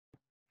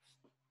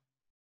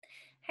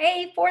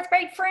Hey, fourth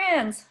grade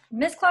friends,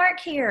 Miss Clark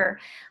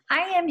here. I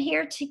am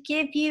here to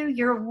give you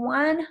your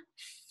one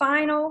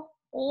final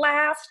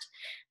last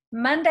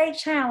Monday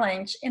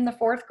challenge in the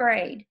fourth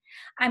grade.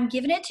 I'm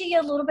giving it to you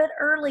a little bit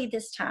early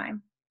this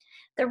time.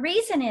 The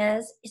reason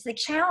is the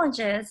challenge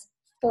is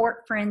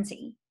Fort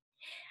Frenzy.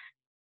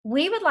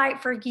 We would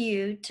like for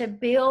you to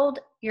build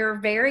your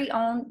very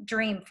own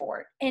dream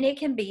fort, and it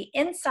can be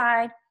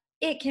inside,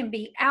 it can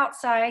be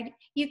outside.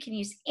 You can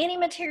use any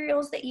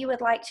materials that you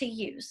would like to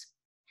use.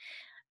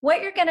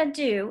 What you're going to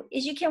do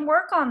is you can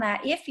work on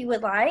that if you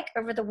would like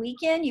over the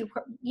weekend.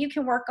 You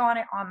can work on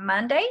it on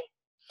Monday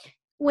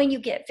when you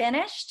get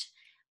finished.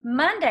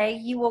 Monday,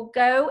 you will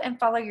go and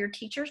follow your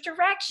teacher's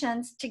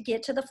directions to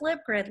get to the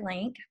FlipGrid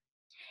link.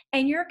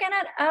 And you're going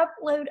to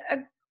upload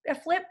a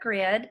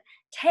FlipGrid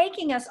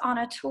taking us on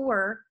a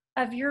tour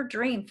of your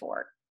dream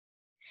fort.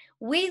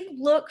 We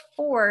look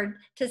forward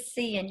to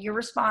seeing your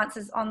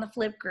responses on the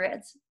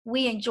FlipGrids.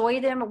 We enjoy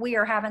them. We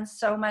are having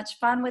so much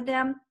fun with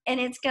them.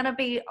 And it's going to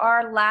be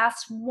our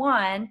last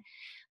one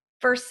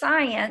for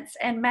science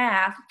and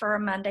math for a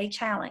Monday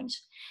challenge.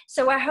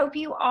 So I hope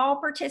you all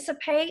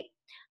participate.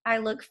 I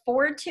look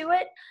forward to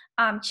it.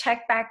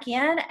 Check back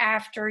in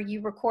after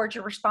you record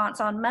your response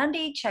on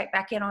Monday. Check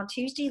back in on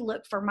Tuesday.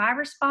 Look for my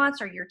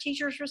response or your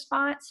teacher's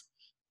response.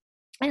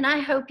 And I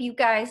hope you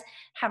guys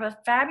have a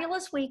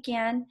fabulous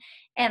weekend,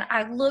 and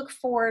I look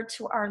forward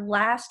to our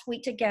last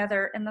week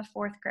together in the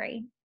fourth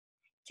grade.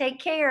 Take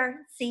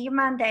care. See you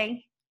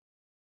Monday.